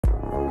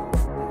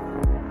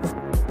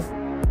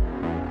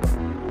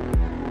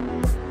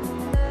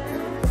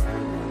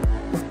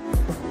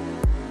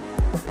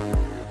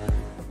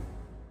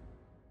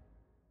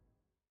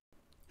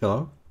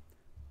Hello,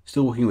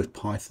 still working with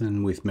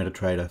Python with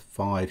MetaTrader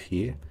 5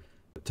 here.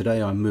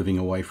 Today I'm moving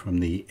away from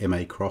the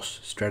MA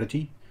cross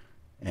strategy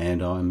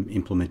and I'm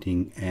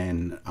implementing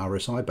an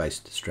RSI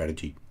based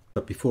strategy.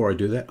 But before I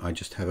do that, I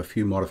just have a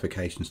few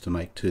modifications to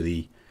make to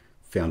the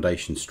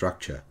foundation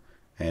structure.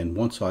 And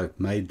once I've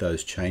made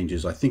those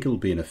changes, I think it'll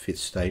be in a fit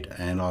state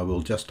and I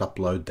will just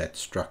upload that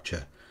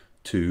structure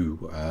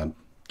to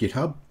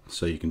GitHub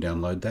so you can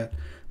download that.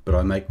 But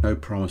I make no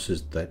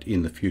promises that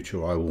in the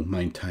future I will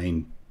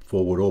maintain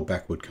forward or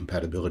backward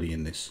compatibility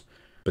in this.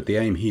 But the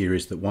aim here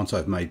is that once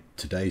I've made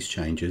today's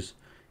changes,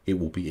 it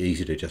will be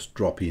easy to just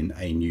drop in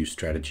a new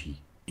strategy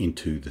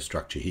into the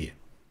structure here.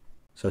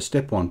 So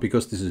step one,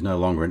 because this is no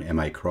longer an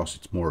MA cross,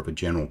 it's more of a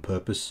general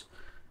purpose,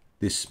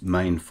 this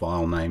main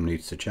file name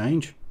needs to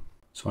change.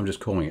 So I'm just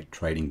calling it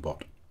trading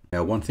bot.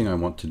 Now one thing I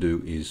want to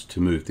do is to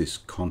move this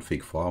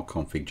config file,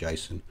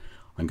 config.json.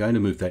 I'm going to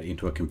move that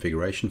into a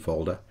configuration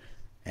folder,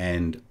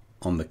 and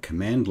on the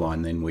command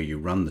line then where you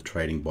run the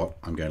trading bot,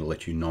 I'm going to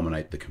let you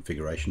nominate the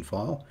configuration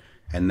file,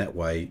 and that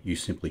way you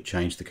simply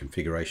change the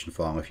configuration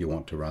file if you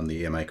want to run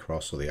the MA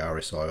cross or the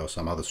RSI or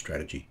some other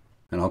strategy.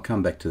 And I'll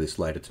come back to this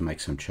later to make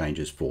some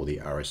changes for the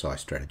RSI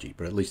strategy,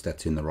 but at least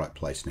that's in the right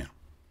place now.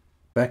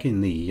 Back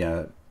in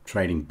the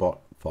trading bot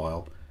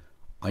file,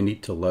 I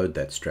need to load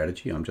that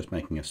strategy. I'm just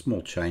making a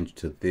small change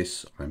to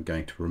this. I'm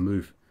going to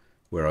remove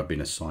where I've been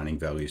assigning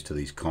values to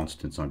these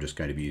constants. I'm just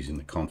going to be using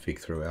the config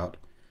throughout.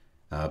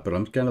 But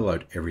I'm going to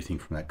load everything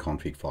from that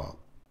config file.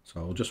 So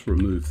I'll just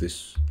remove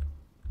this,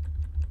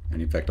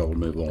 and in fact I'll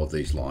remove all of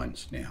these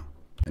lines now.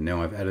 And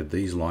now I've added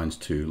these lines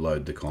to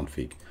load the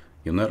config.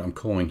 You'll note I'm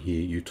calling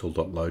here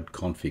util.load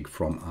config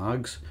from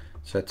args,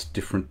 so that's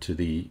different to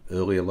the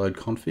earlier load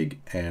config,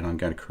 and I'm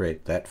going to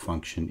create that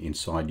function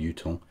inside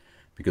util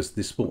because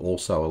this will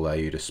also allow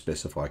you to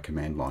specify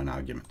command line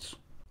arguments.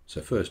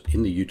 So first,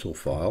 in the util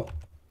file,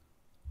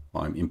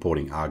 I'm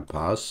importing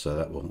argparse, so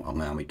that will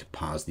allow me to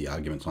parse the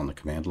arguments on the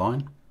command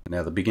line.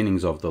 Now the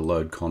beginnings of the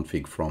load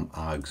config from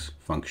args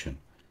function.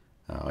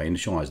 I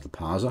initialize the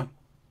parser.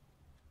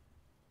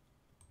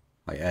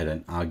 I add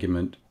an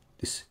argument.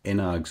 This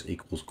nargs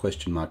equals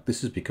question mark.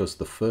 This is because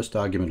the first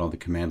argument on the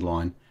command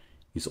line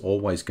is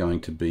always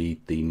going to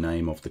be the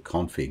name of the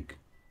config.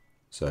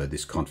 So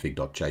this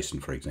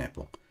config.json, for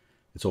example.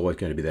 It's always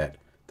going to be that.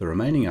 The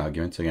remaining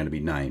arguments are going to be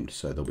named.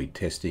 So there'll be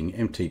testing,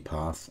 empty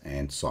path,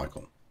 and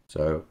cycle.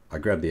 So I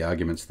grab the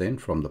arguments then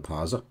from the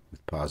parser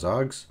with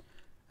parseargs,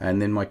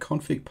 and then my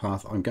config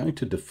path, I'm going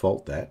to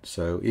default that.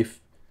 So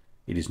if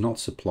it is not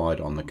supplied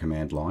on the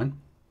command line,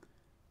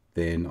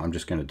 then I'm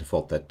just going to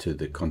default that to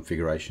the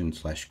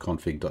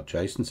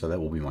configuration/config.json. So that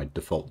will be my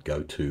default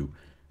go-to,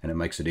 and it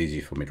makes it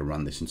easier for me to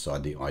run this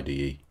inside the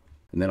IDE.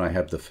 And then I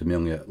have the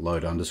familiar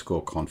load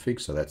underscore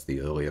config. So that's the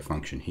earlier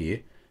function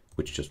here,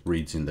 which just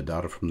reads in the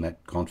data from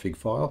that config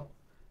file.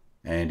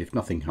 And if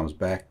nothing comes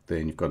back,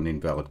 then you've got an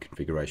invalid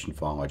configuration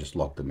file. I just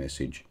log the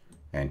message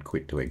and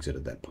quit to exit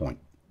at that point.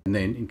 And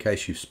then in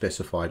case you've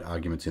specified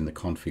arguments in the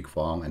config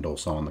file and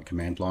also on the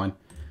command line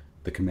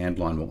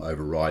will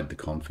override the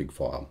config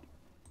file.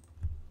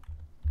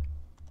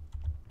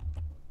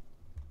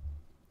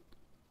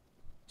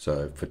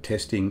 So for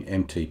testing,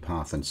 empty,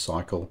 path, and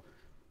cycle,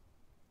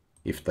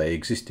 if they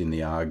exist in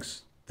the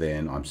args,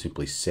 then I'm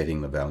simply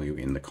setting the value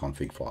in the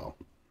config file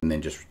and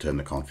then just return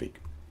the config.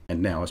 And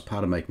now, as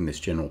part of making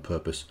this general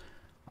purpose,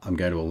 I'm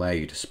going to allow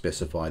you to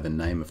specify the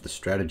name of the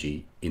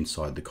strategy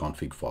inside the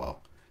config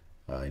file.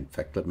 In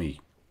fact, let me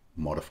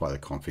modify the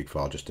config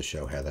file just to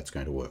show how that's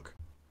going to work.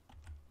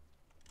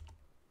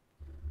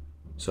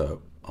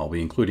 So I'll be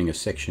including a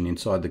section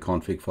inside the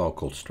config file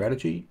called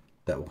strategy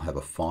that will have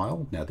a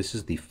file. Now this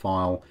is the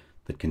file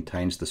that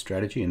contains the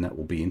strategy, and that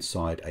will be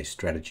inside a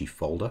strategy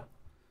folder,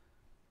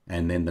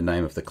 and then the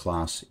name of the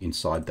class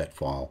inside that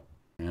file.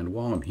 And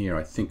while I'm here,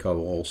 I think I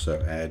will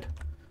also add,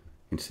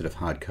 instead of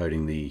hard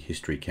coding the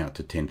history count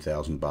to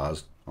 10,000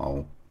 bars,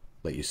 I'll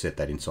let you set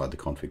that inside the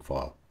config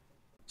file.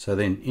 So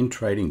then in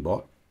trading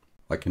bot,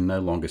 I can no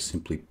longer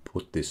simply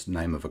put this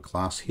name of a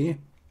class here.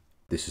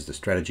 This is the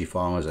strategy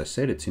file. As I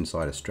said, it's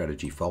inside a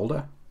strategy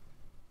folder.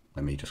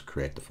 Let me just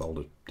create the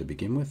folder to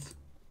begin with.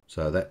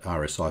 So that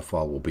RSI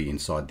file will be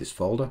inside this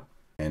folder,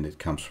 and it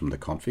comes from the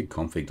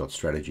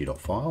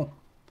config.strategy.file.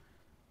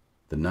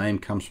 The name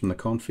comes from the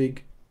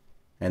config,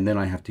 and then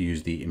I have to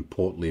use the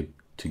import lib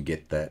to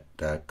get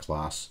that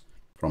class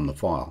from the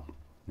file.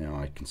 Now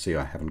I can see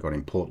I haven't got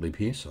import lib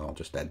here, so I'll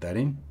just add that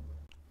in.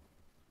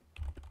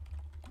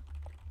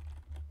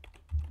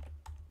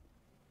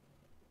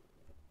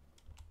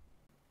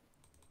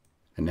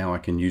 And now I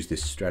can use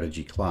this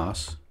strategy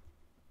class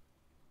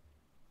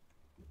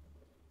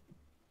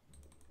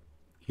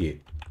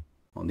here.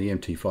 On the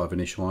MT5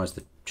 initialize,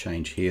 the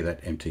change here, that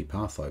empty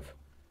path,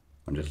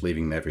 I'm just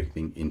leaving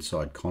everything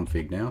inside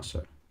config now.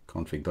 So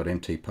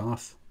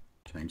config.emptypath.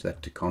 Change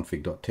that to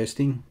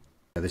config.testing.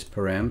 Now this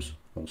params,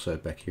 also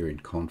back here in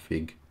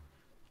config,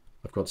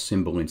 I've got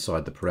symbol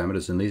inside the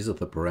parameters, and these are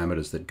the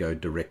parameters that go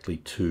directly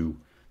to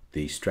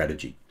the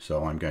strategy.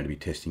 So I'm going to be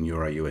testing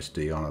Euro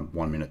USD on a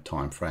 1 minute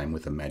time frame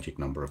with a magic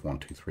number of 1,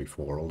 2, 3,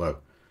 4, although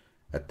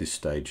at this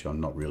stage I'm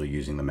not really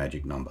using the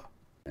magic number.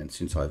 And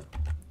since I've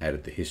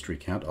added the history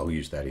count, I'll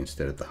use that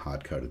instead of the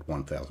hard-coded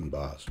 1000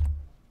 bars.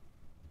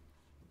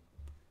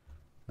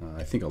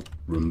 I think I'll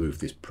remove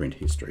this print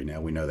history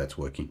now. We know that's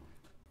working.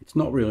 It's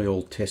not really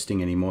all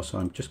testing anymore, so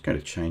I'm just going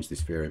to change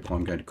this variable.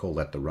 I'm going to call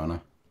that the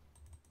runner.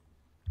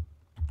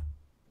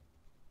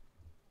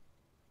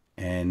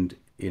 And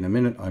in a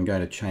minute, I'm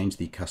going to change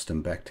the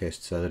custom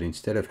backtest so that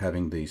instead of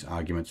having these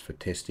arguments for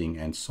testing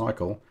and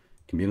cycle,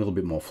 it can be a little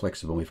bit more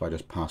flexible if I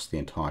just pass the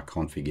entire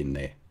config in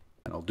there.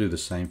 And I'll do the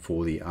same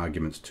for the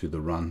arguments to the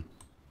run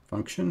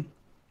function.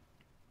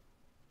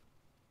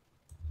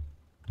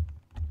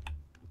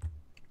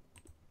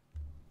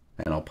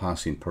 And I'll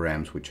pass in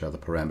params, which are the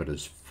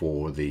parameters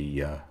for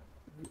the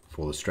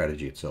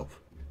strategy itself.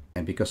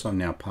 And because I'm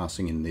now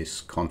passing in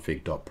this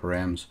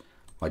config.params,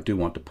 I do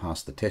want to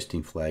pass the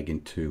testing flag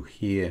into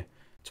here.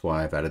 That's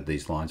why I've added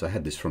these lines. I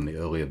had this from the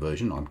earlier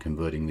version. I'm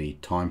converting the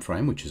time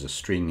frame, which is a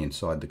string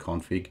inside the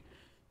config,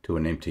 to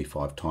an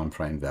MT5 time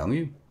frame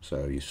value.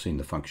 So you've seen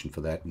the function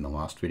for that in the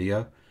last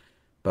video.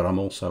 But I'm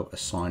also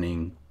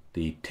assigning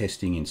the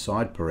testing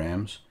inside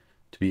params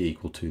to be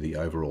equal to the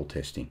overall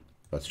testing.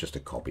 That's just a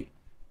copy.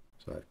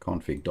 So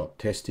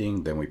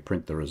config.testing, then we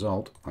print the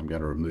result. I'm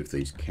going to remove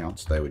these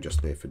counts. They were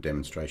just there for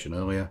demonstration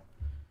earlier.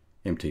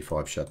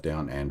 MT5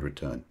 shutdown and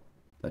return.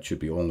 That should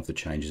be all of the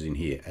changes in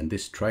here. And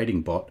this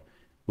trading bot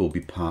will be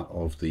part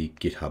of the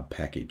GitHub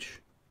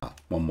package.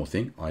 One more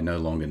thing, I no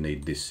longer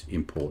need this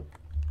import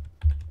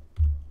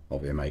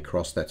of MA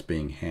cross. That's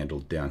being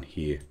handled down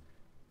here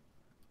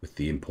with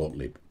the import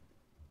lib.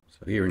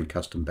 So here in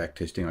custom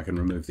backtesting, I can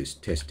remove this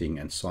testing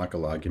and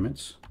cycle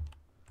arguments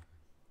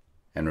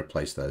and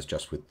replace those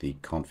just with the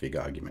config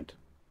argument.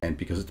 And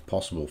because it's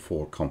possible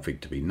for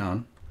config to be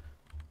none,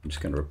 I'm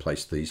just going to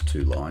replace these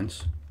two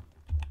lines.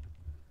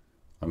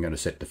 I'm going to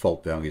set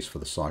default values for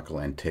the cycle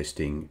and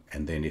testing,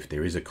 and then if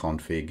there is a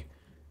config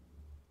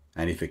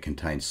and if it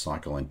contains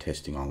cycle and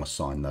testing, I'll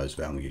assign those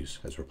values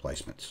as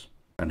replacements.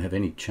 I don't have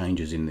any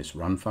changes in this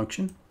run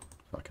function,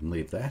 so I can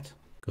leave that.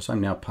 Because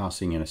I'm now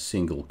passing in a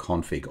single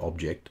config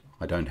object,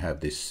 I don't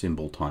have this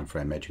symbol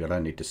timeframe magic. I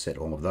don't need to set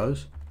all of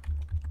those.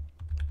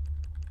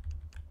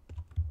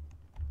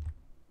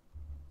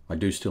 I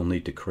do still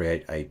need to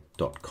create a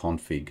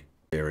 .config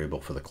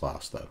variable for the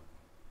class though.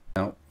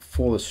 Now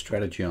for the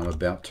strategy I'm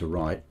about to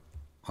write,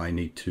 I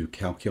need to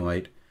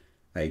calculate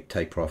a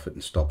take profit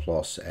and stop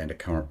loss and a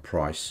current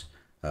price,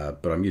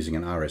 but I'm using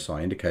an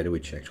RSI indicator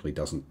which actually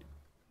doesn't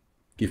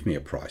give me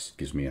a price, it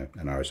gives me an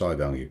RSI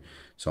value.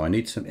 So I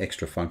need some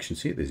extra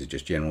functions here. These are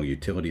just general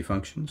utility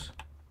functions.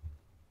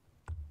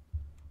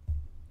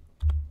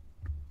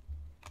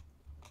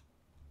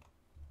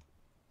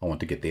 I want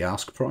to get the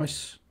ask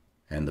price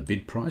and the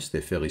bid price.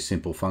 They're fairly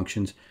simple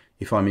functions.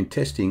 If I'm in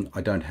testing,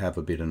 I don't have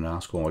a bid and an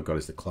ask. All I've got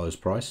is the close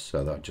price,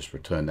 so that I just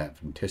return that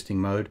from testing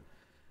mode.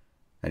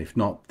 And if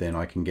not, then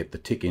I can get the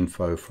tick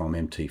info from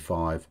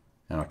MT5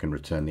 and I can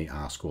return the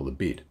ask or the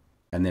bid.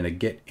 And then a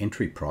get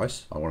entry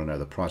price. I want to know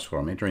the price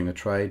where I'm entering the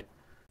trade.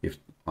 If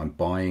I'm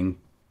buying,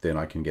 then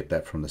I can get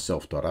that from the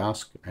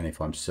self.ask, and if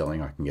I'm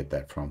selling, I can get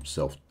that from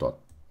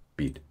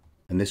self.bid.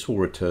 And this will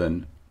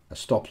return a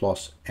stop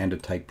loss and a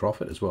take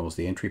profit as well as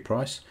the entry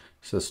price.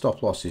 So the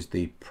stop loss is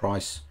the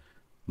price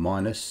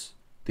minus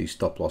the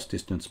stop loss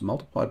distance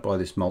multiplied by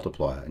this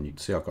multiplier, and you can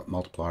see I've got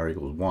multiplier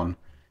equals 1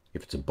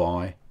 if it's a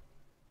buy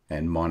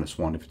and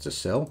 -1 if it's a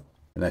sell,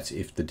 and that's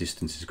if the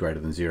distance is greater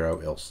than 0,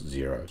 else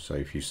 0. So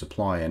if you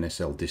supply an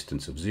SL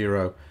distance of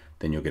 0,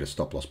 then you'll get a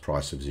stop loss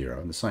price of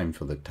 0, and the same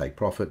for the take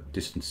profit,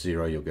 distance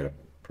 0, you'll get a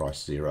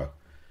price 0.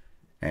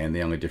 And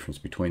the only difference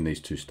between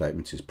these two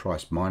statements is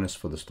price minus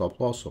for the stop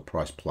loss or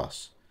price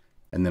plus.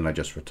 And then I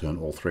just return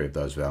all three of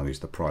those values,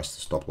 the price,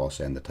 the stop loss,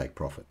 and the take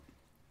profit.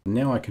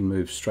 Now I can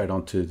move straight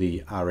on to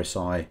the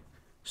RSI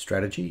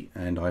strategy,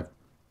 and I've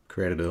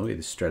created earlier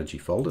this strategy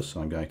folder,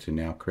 so I'm going to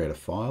now create a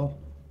file.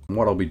 And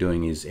what I'll be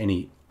doing is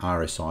any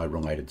RSI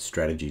related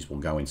strategies will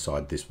go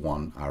inside this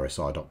one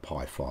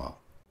rsi.py file.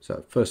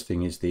 So first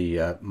thing is the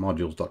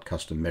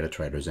modules.custom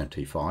metatrader as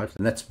MT5,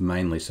 and that's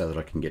mainly so that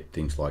I can get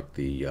things like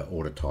the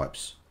order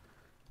types.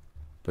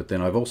 But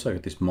then I've also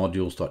got this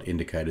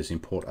modules.indicators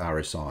import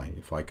RSI.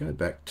 If I go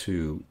back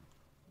to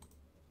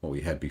what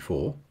we had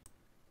before,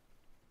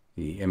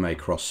 the MA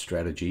cross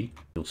strategy,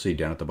 you'll see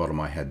down at the bottom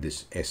I had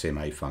this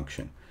SMA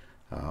function.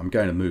 I'm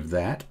going to move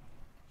that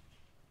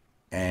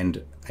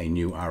and a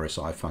new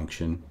RSI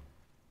function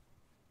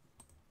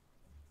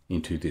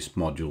into this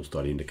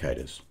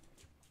modules.indicators.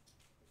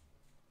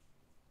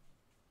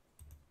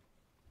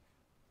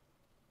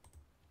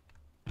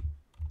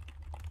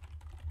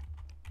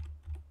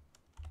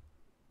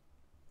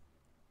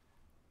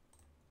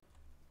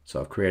 So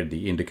I've created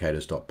the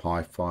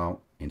indicators.py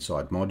file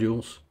inside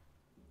modules.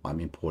 I'm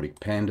importing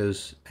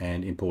pandas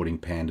and importing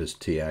pandas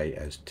TA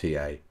as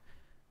TA.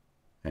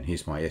 And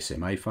here's my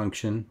SMA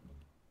function,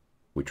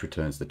 which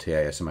returns the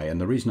TA SMA. And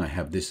the reason I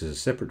have this as a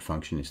separate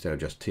function instead of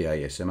just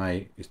TA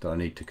SMA is that I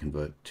need to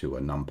convert to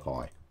a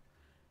NumPy.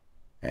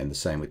 And the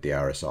same with the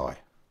RSI.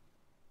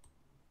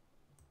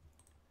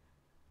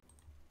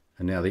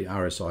 And now the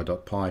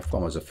RSI.py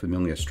follows a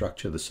familiar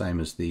structure, the same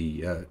as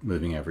the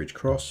moving average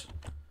cross.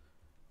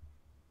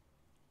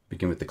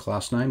 Begin with the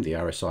class name, the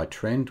RSI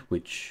trend,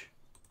 which,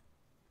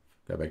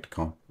 go back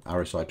to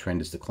RSI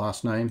trend is the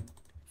class name,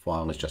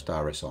 file is just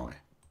RSI.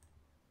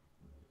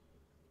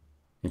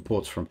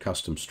 Imports from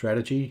custom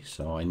strategy,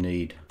 so I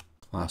need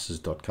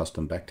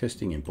classes.custom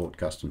backtesting, import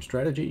custom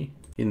strategy.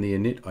 In the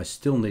init, I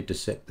still need to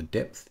set the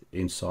depth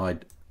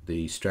inside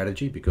the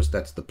strategy because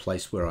that's the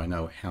place where I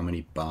know how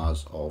many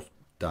bars of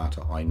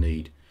data I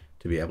need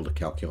to be able to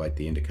calculate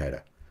the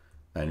indicator.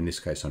 And in this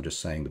case, I'm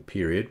just saying the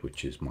period,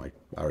 which is my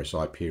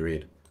RSI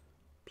period,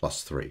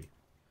 plus 3.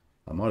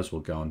 I might as well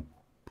go and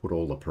put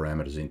all the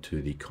parameters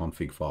into the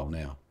config file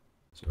now.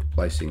 So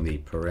replacing the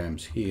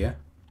params here.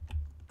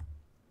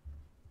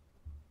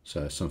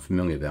 So some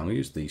familiar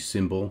values, the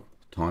symbol,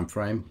 time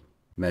frame,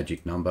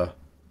 magic number,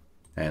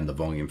 and the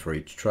volume for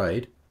each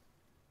trade.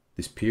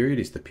 This period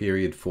is the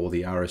period for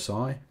the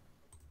RSI.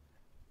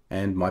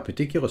 And my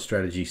particular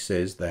strategy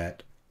says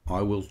that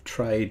I will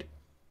trade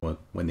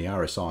when the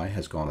RSI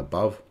has gone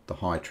above the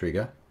high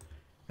trigger,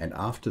 and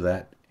after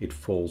that it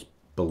falls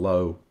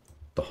below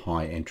the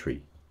high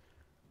entry.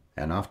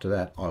 And after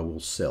that I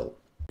will sell.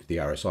 If the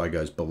RSI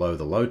goes below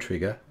the low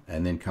trigger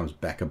and then comes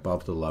back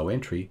above the low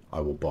entry, I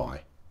will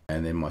buy.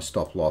 And then my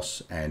stop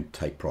loss and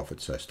take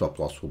profit. So stop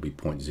loss will be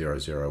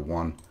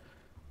 0.001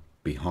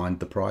 behind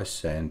the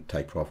price and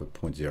take profit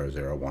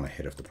 0.001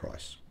 ahead of the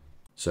price.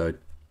 So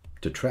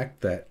to track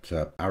that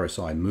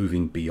RSI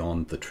moving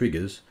beyond the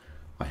triggers,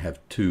 I have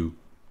two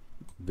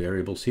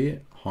variables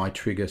here, high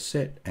trigger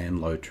set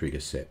and low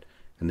trigger set.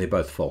 And they're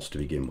both false to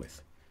begin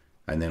with.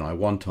 And then I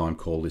one time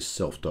call this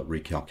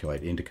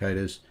self.recalculate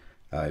indicators.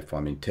 If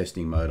I'm in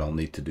testing mode, I'll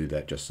need to do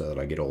that just so that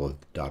I get all the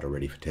data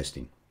ready for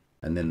testing.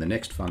 And then the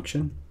next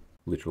function,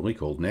 literally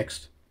called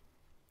next,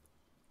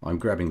 I'm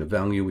grabbing the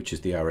value, which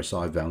is the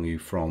RSI value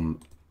from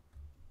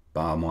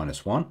bar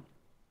 -1.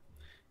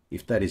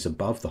 If that is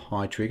above the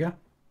high trigger,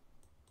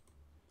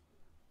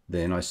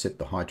 then I set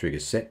the high trigger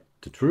set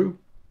to true,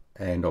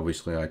 and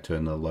obviously I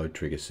turn the low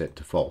trigger set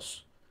to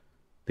false.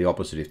 The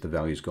opposite, if the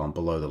value's gone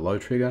below the low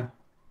trigger,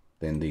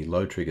 then the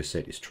low trigger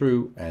set is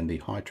true and the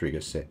high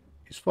trigger set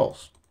is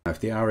false. Now, if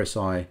the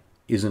RSI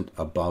isn't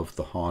above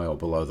the high or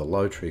below the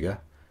low trigger,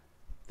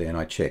 then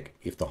I check.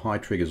 If the high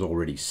trigger is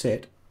already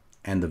set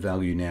and the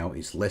value now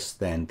is less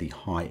than the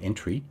high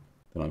entry,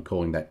 then I'm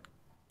calling that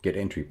get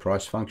entry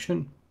price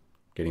function,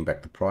 getting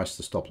back the price,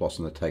 the stop loss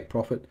and the take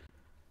profit.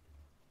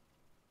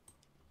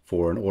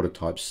 For an order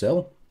type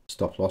sell,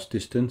 stop loss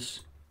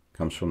distance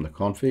comes from the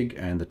config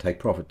and the take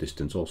profit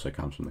distance also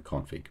comes from the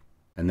config.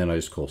 And then I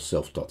just call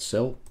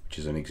self.sell, which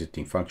is an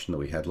existing function that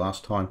we had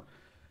last time.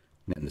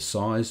 And the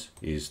size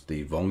is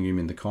the volume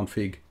in the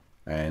config,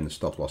 and the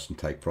stop loss and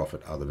take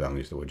profit are the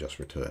values that were just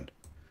returned.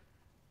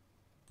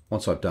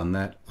 Once I've done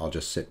that, I'll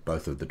just set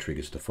both of the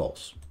triggers to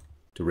false.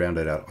 To round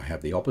it out, I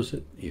have the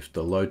opposite. If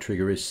the low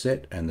trigger is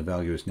set and the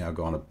value has now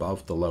gone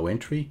above the low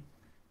entry,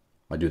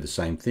 I do the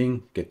same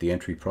thing, get the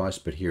entry price,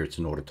 but here it's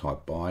an order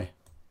type buy.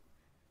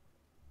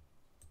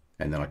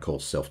 And then I call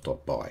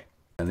self.buy.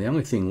 And the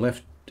only thing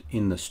left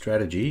in the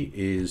strategy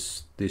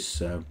is this,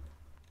 so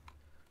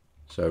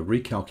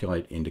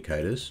recalculate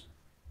indicators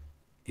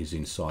is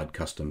inside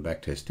custom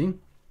backtesting,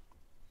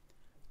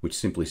 which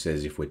simply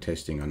says if we're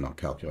testing and not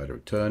calculate a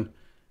return,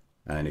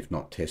 and if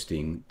not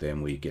testing,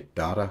 then we get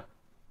data.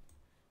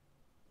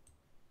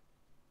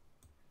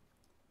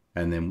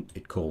 And then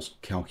it calls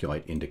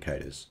calculate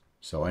indicators.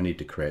 So I need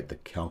to create the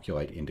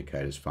calculate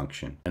indicators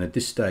function. And at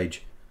this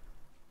stage,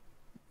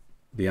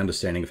 the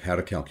understanding of how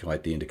to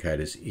calculate the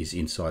indicators is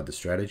inside the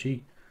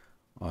strategy.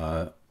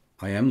 I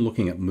am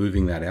looking at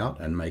moving that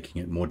out and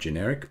making it more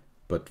generic,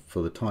 but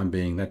for the time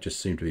being, that just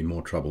seemed to be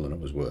more trouble than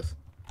it was worth.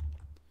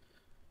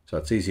 So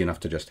it's easy enough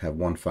to just have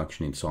one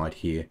function inside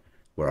here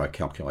where I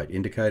calculate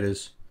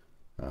indicators.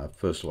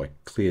 First of all, I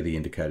clear the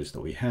indicators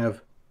that we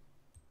have,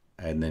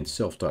 and then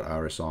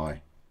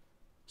self.rsi,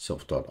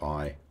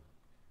 self.i,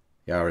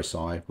 the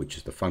RSI, which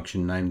is the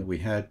function name that we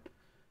had,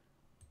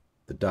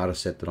 the data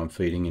set that I'm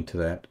feeding into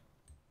that,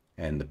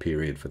 and the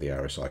period for the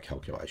RSI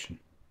calculation.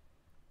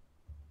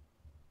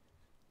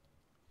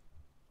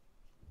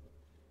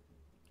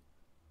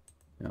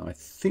 Now I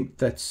think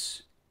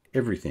that's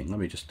everything. Let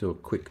me just do a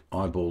quick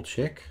eyeball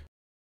check.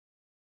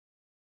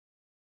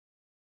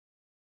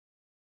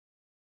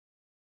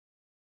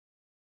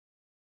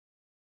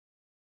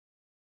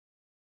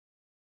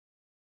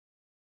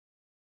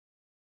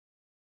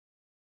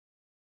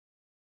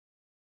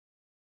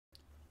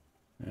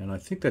 And I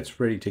think that's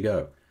ready to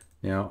go.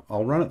 Now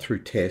I'll run it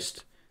through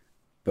test,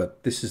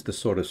 but this is the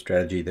sort of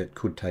strategy that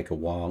could take a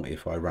while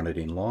if I run it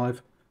in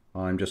live.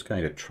 I'm just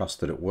going to trust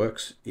that it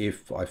works.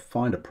 If I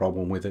find a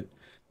problem with it,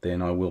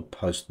 then I will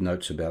post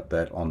notes about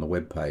that on the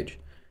web page.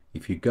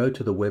 If you go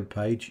to the web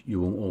page, you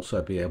will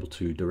also be able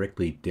to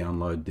directly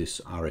download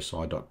this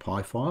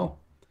rsi.py file,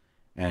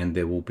 and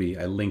there will be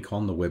a link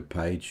on the web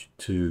page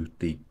to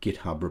the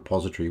GitHub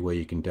repository where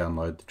you can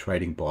download the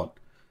trading bot,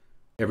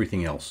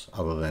 everything else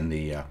other than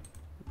the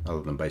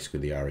other than basically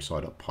the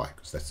RSI.py,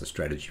 because that's the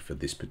strategy for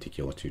this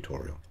particular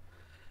tutorial.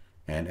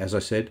 And as I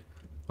said,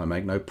 I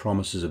make no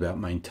promises about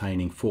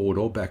maintaining forward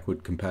or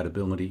backward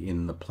compatibility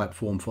in the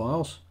platform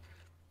files,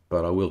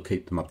 but I will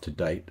keep them up to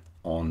date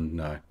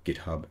on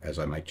GitHub as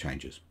I make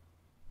changes.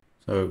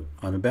 So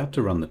I'm about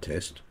to run the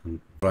test,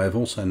 but I have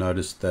also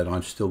noticed that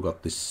I've still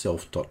got this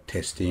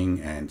self.testing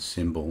and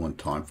symbol and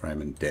time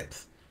frame and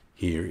depth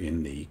here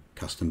in the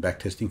custom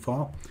backtesting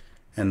file,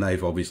 and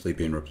they've obviously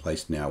been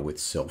replaced now with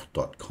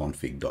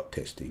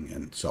self.config.testing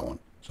and so on.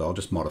 So I'll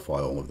just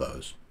modify all of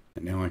those.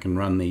 And now I can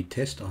run the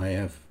test. I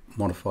have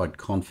modified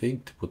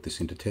config to put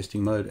this into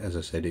testing mode. As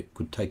I said, it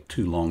could take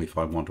too long if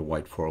I want to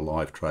wait for a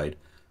live trade.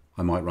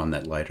 I might run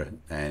that later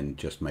and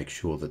just make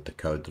sure that the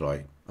code that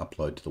I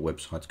upload to the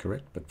website is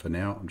correct. But for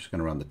now, I'm just going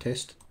to run the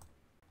test.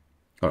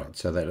 All right,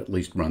 so that at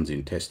least runs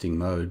in testing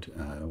mode.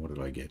 What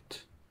did I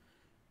get?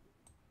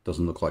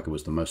 Doesn't look like it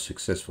was the most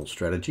successful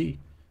strategy,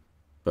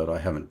 but I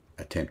haven't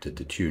attempted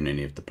to tune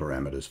any of the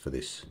parameters for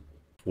this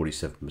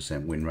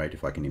 47% win rate.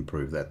 If I can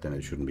improve that, then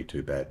it shouldn't be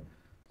too bad.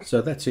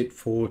 So that's it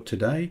for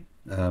today.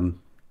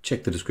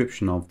 Check the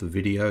description of the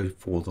video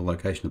for the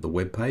location of the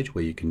web page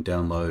where you can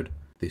download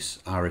this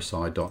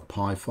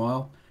rsi.py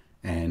file,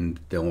 and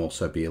there'll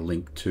also be a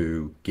link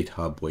to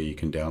GitHub where you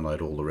can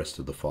download all the rest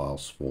of the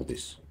files for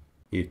this.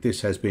 If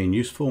this has been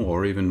useful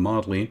or even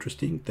mildly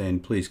interesting, then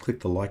please click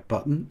the like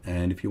button,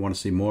 and if you want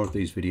to see more of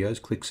these videos,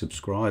 click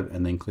subscribe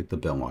and then click the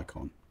bell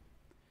icon.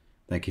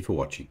 Thank you for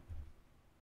watching.